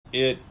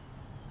It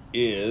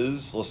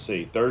is, let's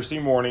see, Thursday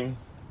morning,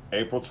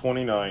 April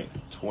 29th,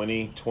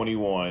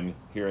 2021,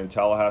 here in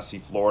Tallahassee,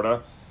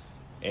 Florida.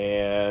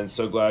 And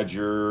so glad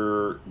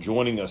you're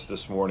joining us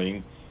this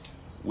morning.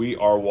 We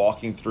are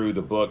walking through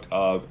the book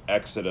of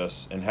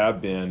Exodus and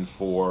have been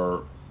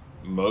for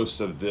most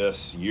of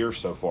this year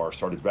so far,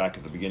 started back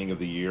at the beginning of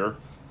the year.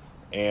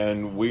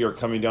 And we are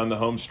coming down the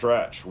home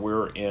stretch.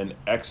 We're in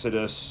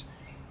Exodus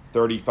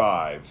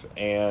 35.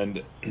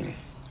 And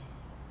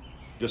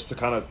just to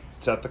kind of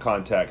set the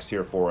context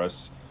here for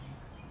us,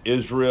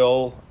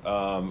 Israel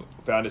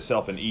found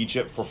itself in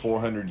Egypt for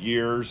 400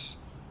 years,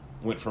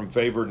 went from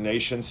favored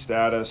nation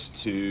status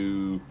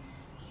to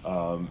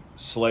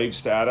slave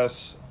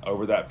status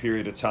over that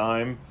period of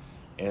time,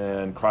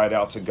 and cried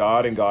out to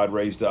God, and God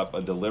raised up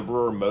a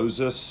deliverer,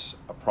 Moses,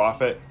 a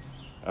prophet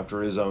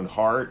after his own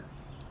heart.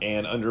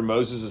 And under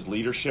Moses'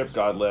 leadership,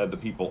 God led the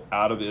people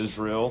out of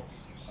Israel,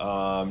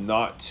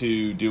 not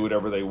to do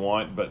whatever they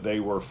want, but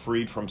they were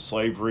freed from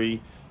slavery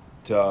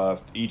to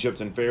Egypt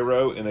and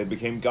Pharaoh, and they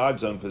became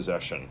God's own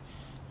possession.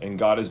 And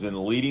God has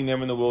been leading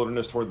them in the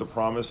wilderness toward the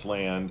promised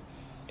land,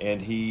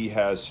 and He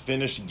has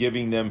finished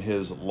giving them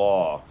His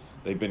law.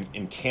 They've been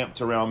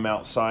encamped around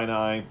Mount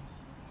Sinai.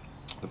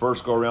 The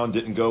first go around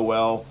didn't go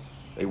well.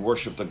 They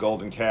worshiped the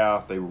golden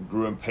calf. They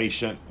grew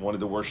impatient, wanted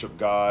to worship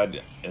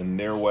God in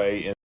their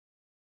way.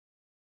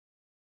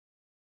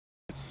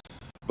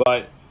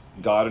 But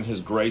God, in His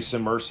grace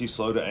and mercy,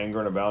 slow to anger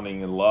and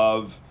abounding in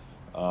love,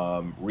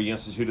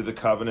 reinstituted the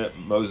covenant.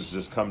 Moses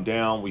has come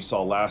down. We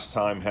saw last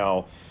time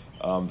how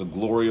the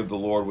glory of the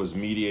Lord was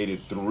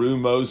mediated through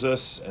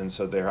Moses, and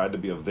so there had to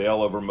be a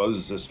veil over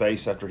Moses'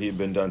 face after he had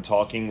been done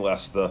talking,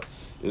 lest the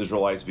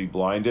Israelites be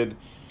blinded.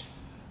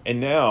 And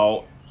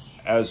now,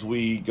 as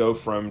we go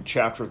from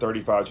chapter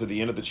 35 to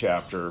the end of the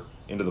chapter,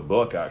 into the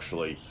book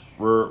actually,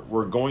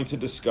 we're going to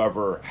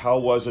discover how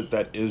was it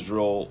that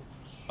Israel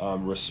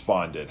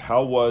responded.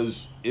 How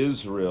was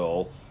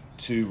Israel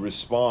to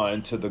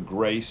respond to the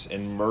grace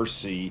and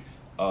mercy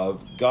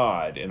of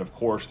God? And of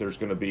course, there's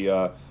going to be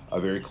a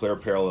very clear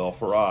parallel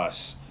for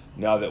us.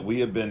 Now that we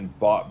have been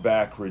bought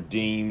back,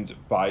 redeemed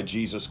by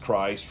Jesus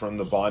Christ from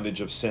the bondage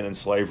of sin and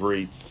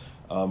slavery,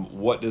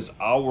 what does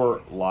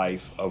our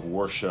life of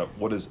worship,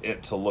 what is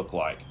it to look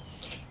like?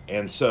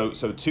 And so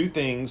two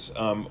things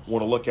want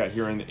to look at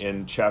here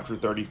in chapter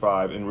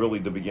 35 and really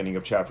the beginning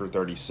of chapter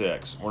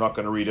 36. We're not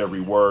going to read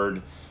every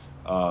word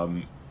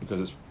because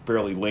it's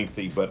fairly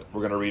lengthy, but we're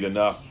going to read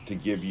enough to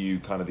give you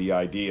kind of the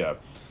idea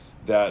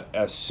that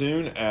as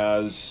soon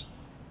as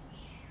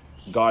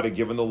God had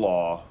given the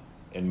law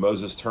and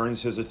Moses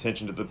turns his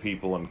attention to the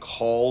people and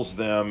calls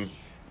them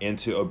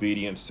into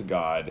obedience to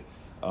God,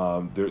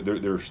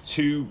 there's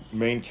two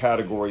main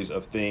categories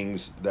of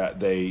things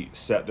that they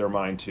set their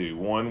mind to.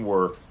 One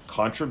were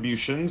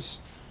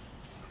contributions,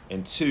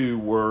 and two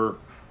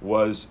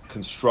was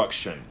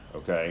construction.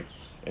 Okay,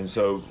 and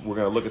so we're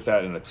going to look at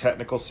that in a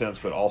technical sense,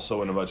 but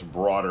also in a much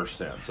broader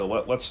sense. So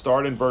let's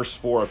start in verse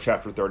 4 of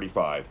chapter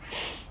 35.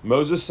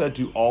 Moses said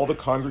to all the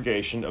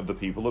congregation of the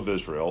people of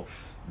Israel,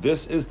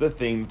 "This is the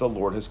thing that the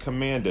Lord has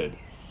commanded.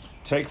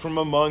 Take from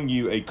among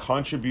you a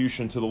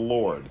contribution to the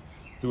Lord.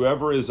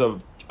 Whoever is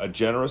of a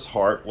generous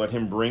heart, let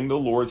him bring the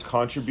Lord's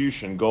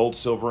contribution: gold,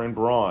 silver, and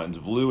bronze,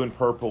 blue and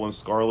purple and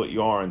scarlet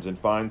yarns, and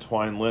fine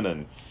twined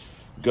linen,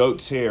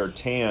 goat's hair,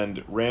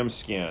 tanned ram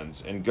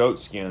skins and goat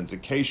skins,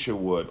 acacia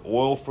wood,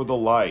 oil for the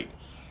light,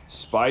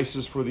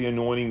 spices for the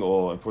anointing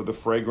oil and for the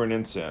fragrant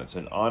incense,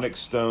 and onyx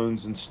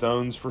stones and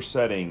stones for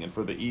setting, and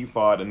for the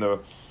ephod and the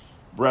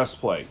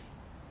breastplate."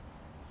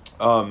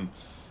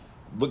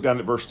 Look down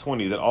at verse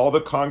 20. Then all the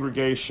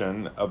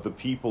congregation of the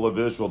people of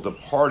Israel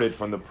departed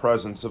from the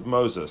presence of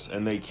Moses,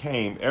 and they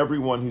came,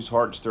 everyone whose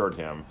heart stirred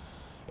him,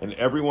 and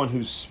everyone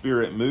whose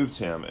spirit moved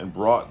him, and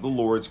brought the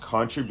Lord's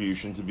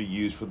contribution to be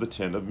used for the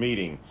tent of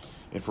meeting,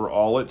 and for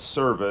all its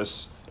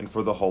service, and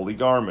for the holy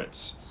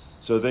garments.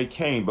 So they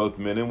came, both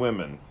men and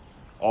women.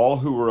 All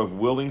who were of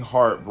willing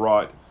heart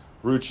brought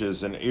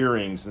brooches and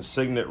earrings and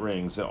signet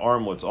rings and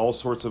armlets, all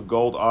sorts of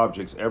gold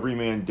objects, every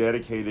man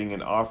dedicating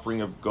an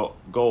offering of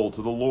gold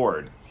to the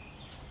Lord.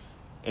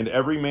 And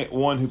every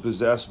one who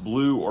possessed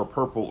blue or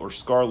purple or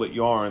scarlet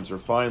yarns or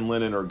fine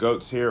linen or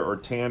goat's hair or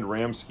tanned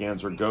ram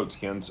skins or goat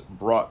skins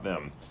brought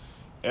them.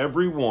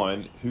 Every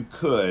one who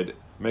could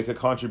make a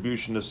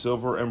contribution of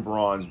silver and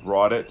bronze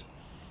brought it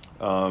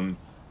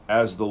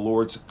as the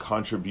Lord's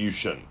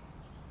contribution.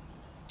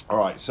 All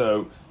right,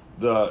 so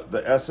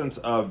the essence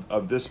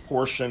of this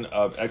portion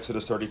of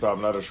Exodus 35,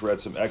 and I just read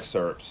some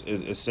excerpts,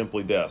 is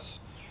simply this.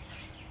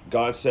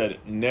 God said,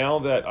 now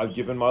that I've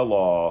given my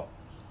law,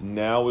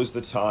 now is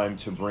the time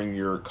to bring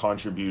your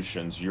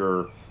contributions,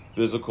 your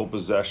physical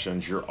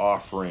possessions, your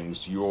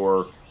offerings,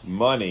 your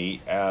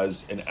money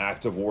as an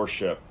act of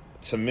worship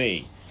to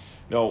me.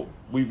 Now,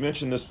 we've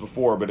mentioned this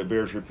before, but it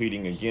bears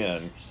repeating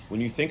again.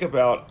 When you think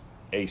about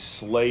a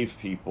slave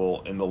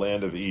people in the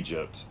land of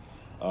Egypt,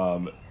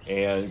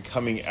 and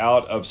coming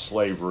out of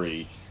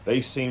slavery,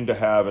 they seem to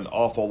have an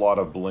awful lot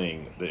of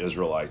bling, the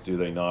Israelites, do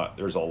they not?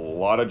 There's a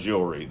lot of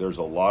jewelry, there's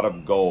a lot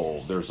of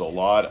gold, there's a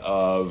lot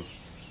of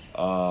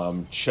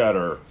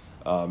cheddar,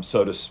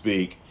 so to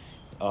speak,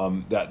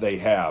 that they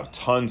have.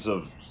 Tons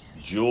of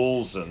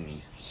jewels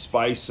and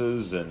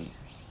spices and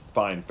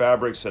fine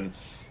fabrics. And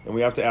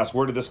we have to ask,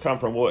 where did this come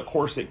from? Well, of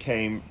course, it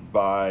came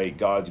by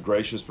God's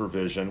gracious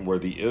provision, where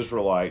the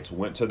Israelites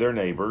went to their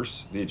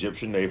neighbors, the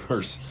Egyptian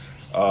neighbors,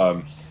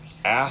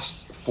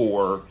 asked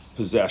for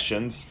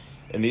possessions,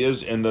 and the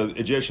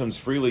Egyptians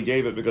freely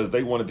gave it because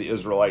they wanted the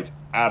Israelites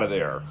out of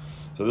there.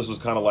 So this was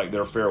kind of like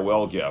their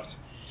farewell gift.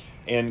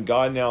 And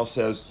God now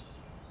says,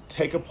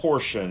 take a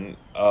portion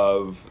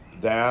of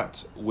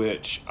that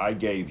which I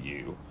gave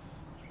you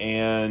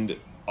and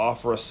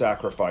offer a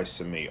sacrifice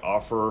to me.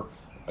 Offer,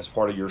 as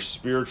part of your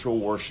spiritual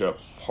worship,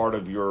 part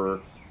of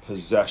your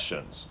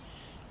possessions.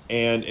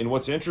 And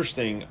what's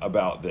interesting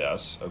about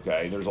this,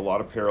 okay, there's a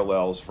lot of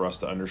parallels for us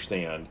to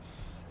understand,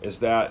 is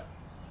that,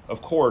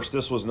 of course,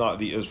 this was not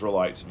the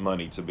Israelites'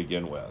 money to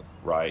begin with,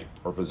 right,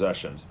 or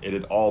possessions. It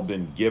had all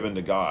been given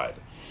to God.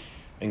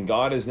 And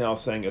God is now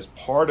saying, as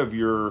part of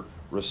your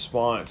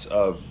response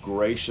of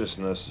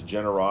graciousness,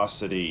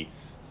 generosity,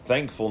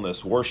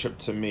 thankfulness, worship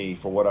to me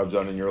for what I've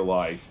done in your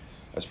life,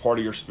 as part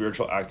of your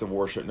spiritual act of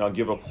worship, now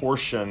give a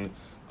portion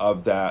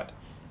of that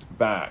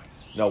back.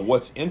 Now,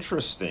 what's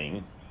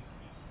interesting,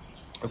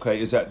 okay,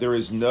 is that there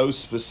is no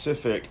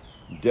specific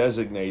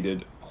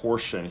designated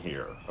portion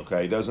here,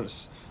 okay?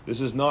 This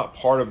is not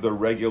part of the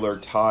regular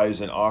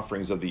tithes and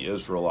offerings of the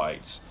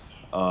Israelites.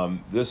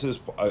 This is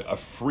a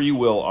free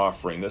will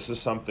offering. This is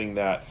something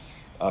that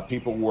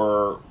people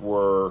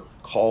were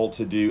called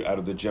to do out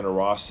of the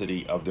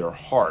generosity of their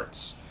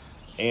hearts.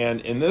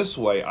 And in this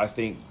way, I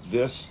think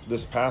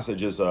this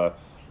passage is a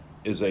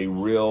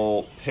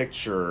real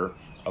picture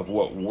of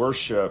what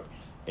worship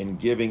and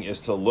giving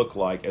is to look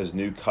like as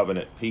new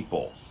covenant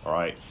people. All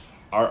right,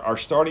 our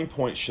starting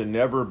point should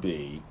never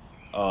be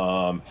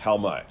how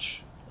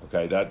much.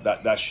 Okay,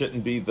 that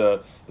shouldn't be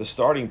the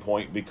starting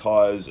point,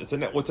 because it's a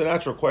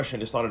natural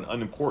question. It's not an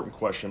unimportant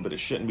question, but it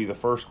shouldn't be the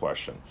first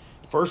question.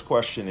 The first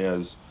question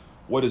is,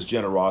 what does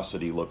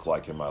generosity look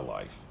like in my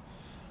life?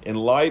 In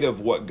light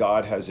of what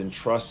God has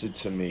entrusted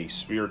to me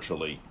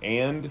spiritually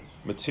and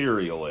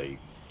materially,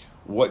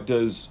 what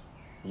does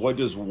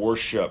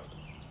worship,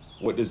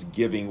 what does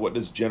giving, what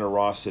does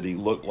generosity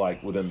look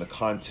like within the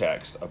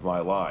context of my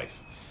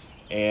life?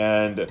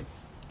 And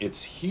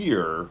it's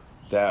here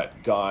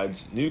that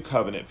God's new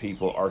covenant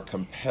people are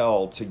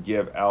compelled to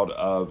give out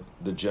of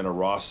the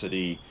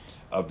generosity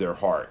of their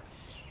heart.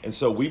 And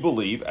so we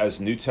believe,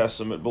 as New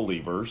Testament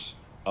believers,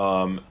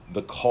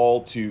 the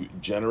call to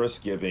generous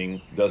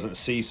giving doesn't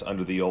cease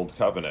under the Old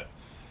Covenant.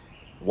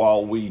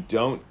 While we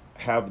don't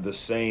have the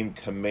same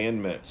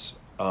commandments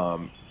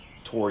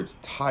towards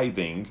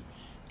tithing,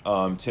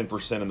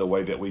 10% in the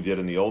way that we did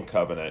in the Old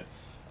Covenant,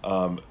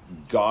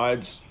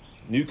 God's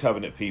New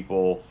Covenant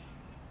people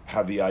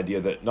have the idea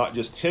that not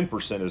just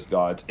 10% is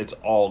God's, it's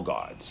all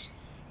God's.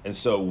 And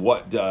so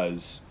what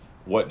does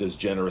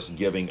generous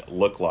giving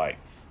look like?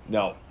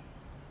 Now,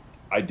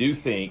 I do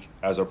think,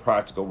 as a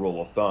practical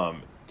rule of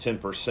thumb,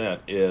 10%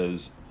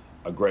 is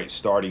a great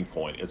starting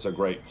point. It's a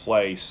great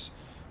place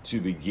to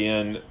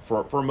begin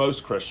for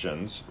most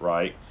Christians,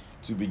 right?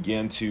 To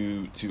begin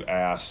to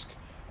ask,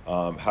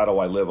 how do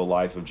I live a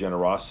life of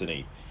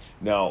generosity?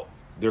 Now,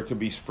 there could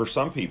be, for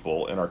some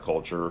people in our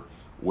culture,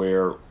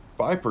 where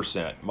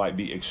 5% might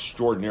be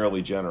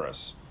extraordinarily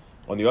generous.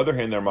 On the other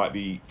hand, there might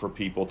be, for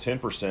people,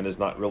 10% is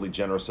not really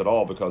generous at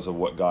all because of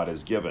what God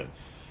has given.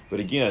 But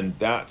again,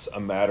 that's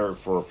a matter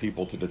for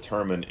people to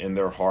determine in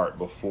their heart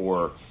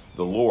before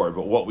the Lord.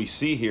 But what we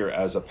see here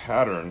as a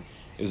pattern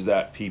is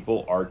that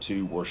people are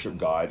to worship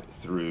God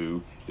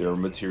through their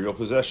material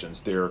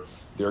possessions, their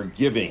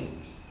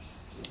giving.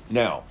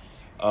 Now,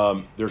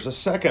 there's a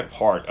second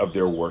part of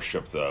their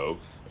worship, though,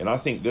 and I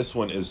think this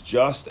one is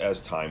just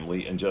as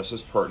timely and just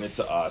as pertinent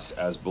to us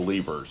as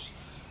believers.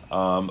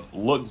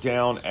 Look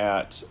down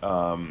at,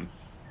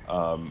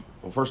 well,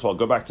 first of all,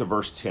 go back to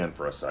verse 10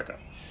 for a second.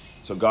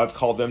 So God's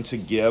called them to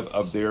give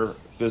of their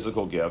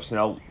physical gifts.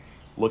 Now,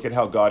 look at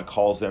how God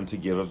calls them to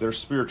give of their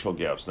spiritual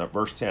gifts. Now,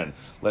 verse 10,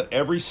 let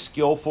every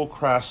skillful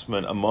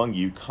craftsman among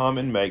you come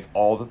and make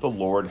all that the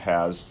Lord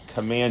has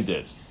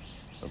commanded.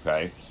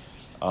 Okay?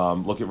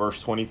 Look at verse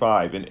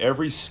 25. And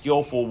every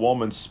skillful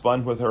woman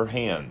spun with her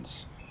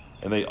hands,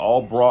 and they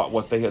all brought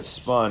what they had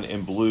spun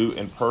in blue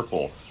and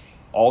purple.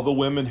 All the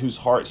women whose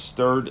hearts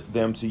stirred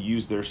them to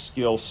use their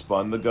skill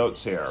spun the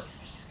goat's hair.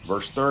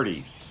 Verse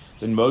 30.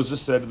 Then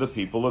Moses said to the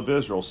people of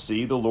Israel,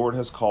 see, the Lord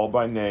has called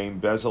by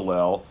name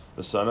Bezalel,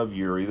 the son of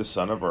Uri, the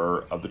son of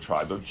Ur, of the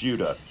tribe of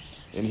Judah.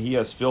 And he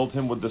has filled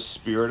him with the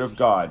Spirit of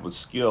God, with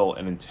skill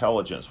and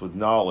intelligence, with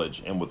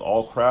knowledge, and with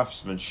all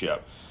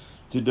craftsmanship,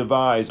 to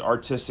devise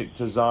artistic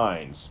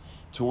designs,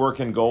 to work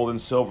in gold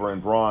and silver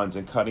and bronze,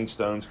 and cutting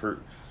stones for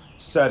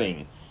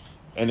setting,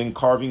 and in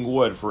carving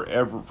wood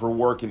for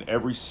work in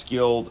every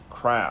skilled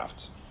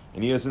craft.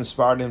 And he has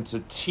inspired him to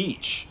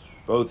teach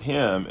both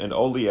him and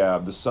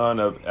Oliab, the son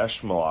of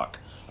Eshmelach,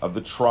 of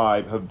the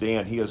tribe of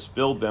Dan. He has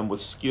filled them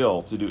with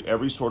skill to do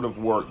every sort of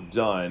work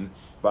done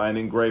by an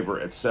engraver,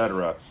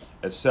 etc.,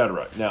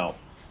 etc. Now,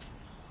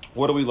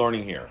 What are we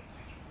learning here?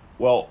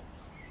 Well,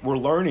 we're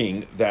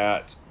learning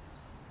that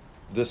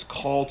this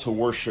call to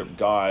worship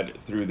God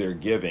through their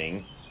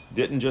giving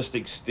didn't just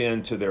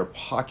extend to their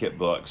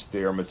pocketbooks,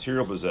 their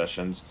material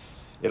possessions.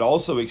 It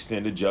also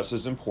extended, just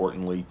as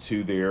importantly,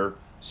 to their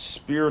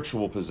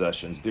spiritual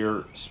possessions,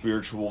 their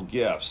spiritual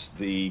gifts,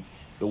 the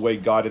way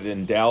God had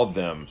endowed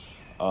them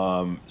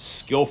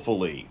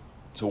skillfully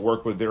to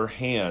work with their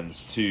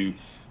hands, to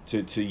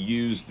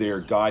use their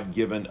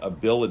God-given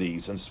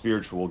abilities and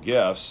spiritual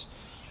gifts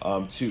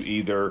to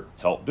either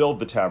help build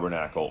the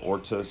tabernacle or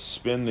to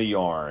spin the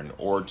yarn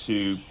or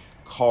to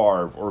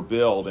carve or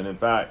build. And in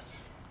fact,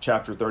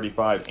 chapter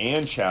 35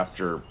 and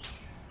chapter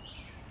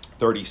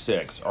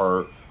 36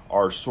 are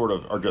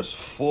just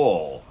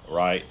full,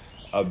 right,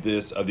 of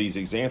these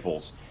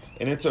examples.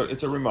 And it's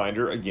a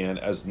reminder again,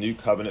 as new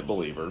covenant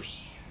believers,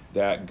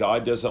 that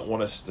God doesn't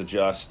want us to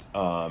just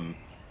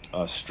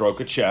stroke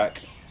a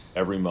check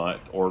every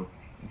month or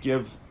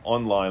give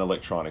online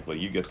electronically.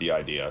 You get the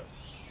idea.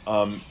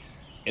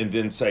 And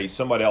then say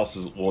somebody else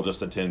will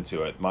just attend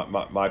to it.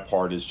 My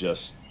part is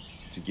just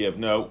to give.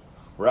 No,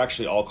 we're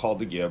actually all called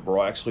to give.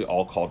 We're actually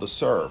all called to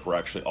serve. We're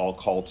actually all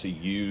called to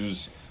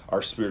use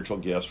our spiritual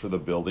gifts for the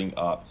building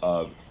up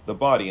of the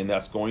body, and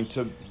that's going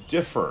to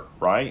differ,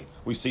 right?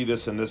 We see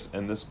this in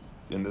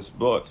this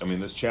book. I mean,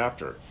 this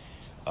chapter.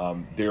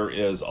 There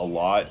is a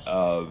lot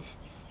of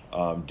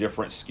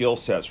different skill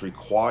sets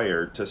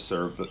required to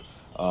serve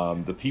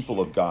the people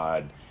of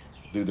God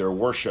through their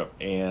worship,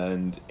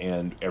 and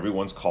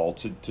everyone's called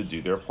to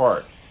do their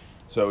part.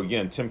 So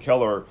again, Tim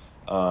Keller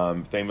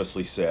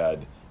famously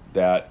said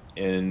that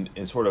in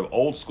sort of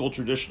old school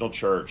traditional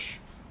church,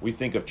 we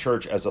think of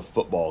church as a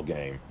football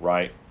game,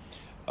 right?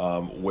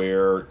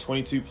 Where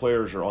 22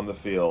 players are on the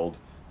field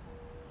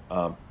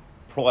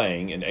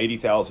playing, and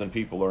 80,000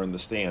 people are in the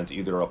stands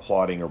either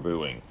applauding or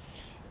booing.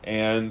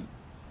 And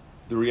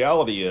the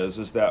reality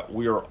is that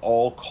we are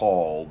all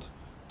called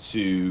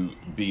to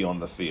be on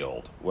the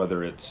field,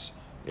 whether it's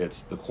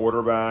the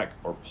quarterback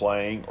or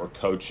playing or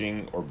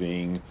coaching or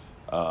being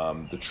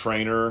the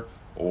trainer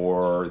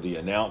or the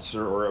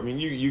announcer, or I mean,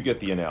 you get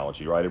the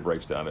analogy, right? It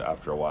breaks down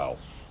after a while.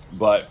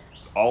 But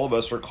all of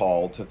us are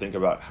called to think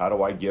about, how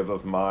do I give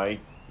of my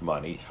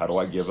money? How do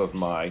I give of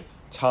my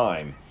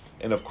time?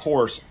 And of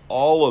course,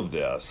 all of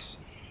this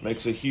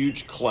makes a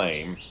huge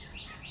claim,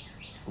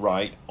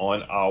 right,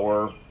 on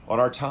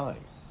our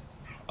time.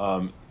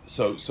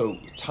 So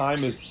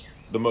time is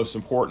the most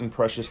important,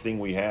 precious thing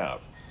we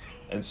have.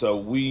 And so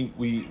we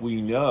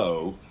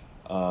know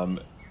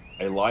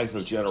a life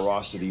of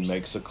generosity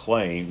makes a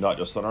claim not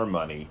just on our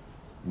money,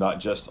 not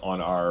just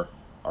on our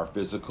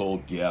physical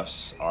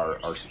gifts,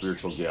 our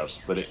spiritual gifts,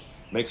 but it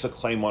makes a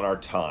claim on our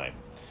time.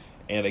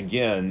 And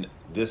again,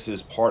 this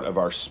is part of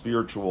our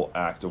spiritual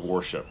act of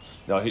worship.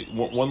 Now,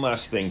 one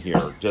last thing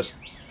here. Just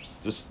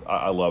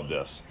I love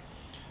this.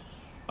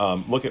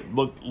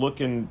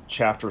 Look in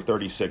chapter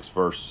 36,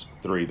 verse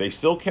 3. They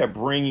still kept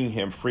bringing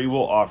him free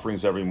will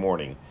offerings every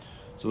morning,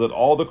 so that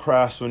all the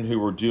craftsmen who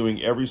were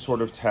doing every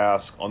sort of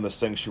task on the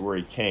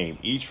sanctuary came,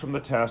 each from the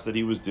task that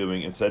he was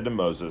doing, and said to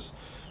Moses,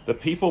 "The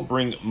people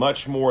bring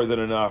much more than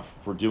enough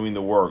for doing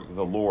the work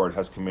the Lord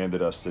has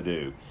commanded us to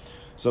do."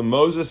 So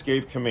Moses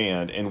gave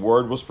command, and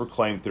word was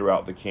proclaimed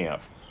throughout the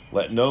camp,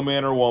 "Let no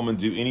man or woman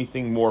do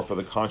anything more for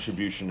the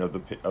contribution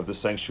of the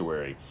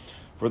sanctuary."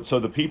 So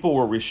the people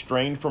were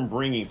restrained from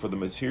bringing, for the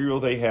material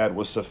they had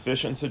was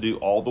sufficient to do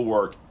all the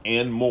work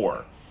and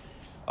more.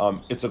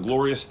 It's a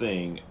glorious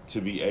thing to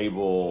be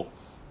able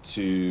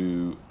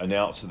to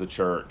announce to the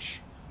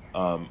church,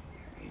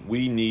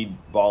 we need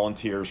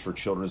volunteers for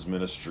children's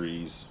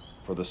ministries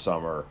for the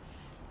summer,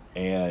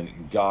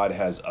 and God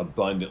has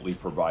abundantly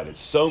provided.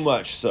 So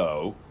much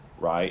so,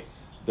 right,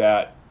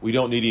 that we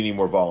don't need any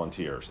more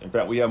volunteers. In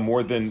fact, we have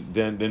more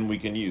than we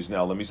can use.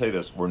 Now, let me say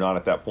this. We're not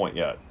at that point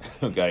yet.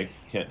 Okay?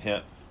 Hint,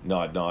 hint.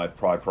 Nod, nod.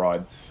 Prod,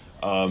 prod.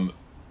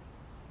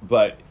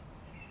 But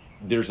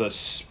there's a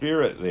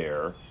spirit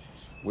there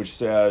which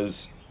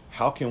says,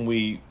 how can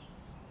we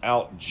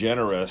out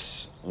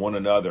generous one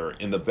another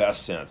in the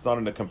best sense, not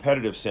in a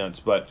competitive sense,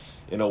 but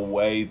in a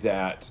way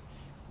that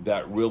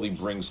really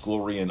brings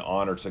glory and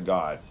honor to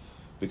God,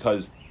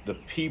 because the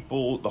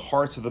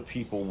hearts of the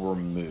people were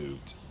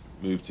moved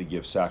to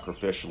give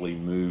sacrificially,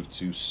 moved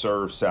to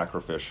serve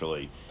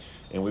sacrificially.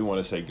 And we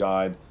want to say,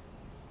 God,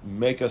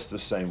 make us the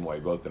same way,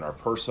 both in our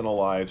personal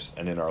lives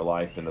and in our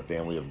life in the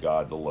family of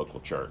God, the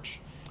local church.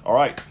 All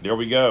right, there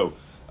we go.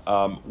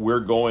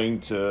 We're going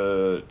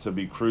to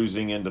be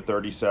cruising into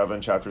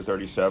chapter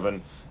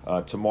 37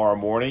 tomorrow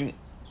morning.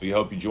 We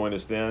hope you join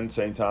us then,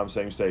 same time,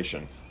 same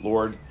station.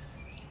 Lord,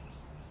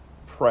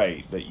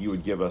 pray that you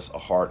would give us a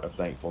heart of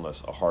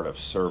thankfulness, a heart of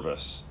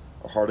service,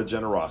 a heart of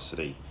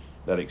generosity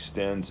that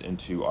extends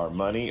into our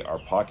money, our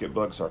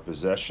pocketbooks, our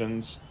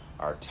possessions,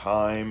 our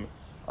time,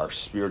 our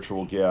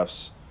spiritual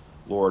gifts.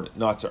 Lord,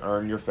 not to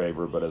earn your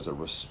favor, but as a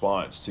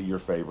response to your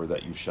favor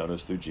that you've shown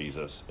us through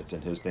Jesus. It's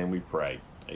in his name we pray.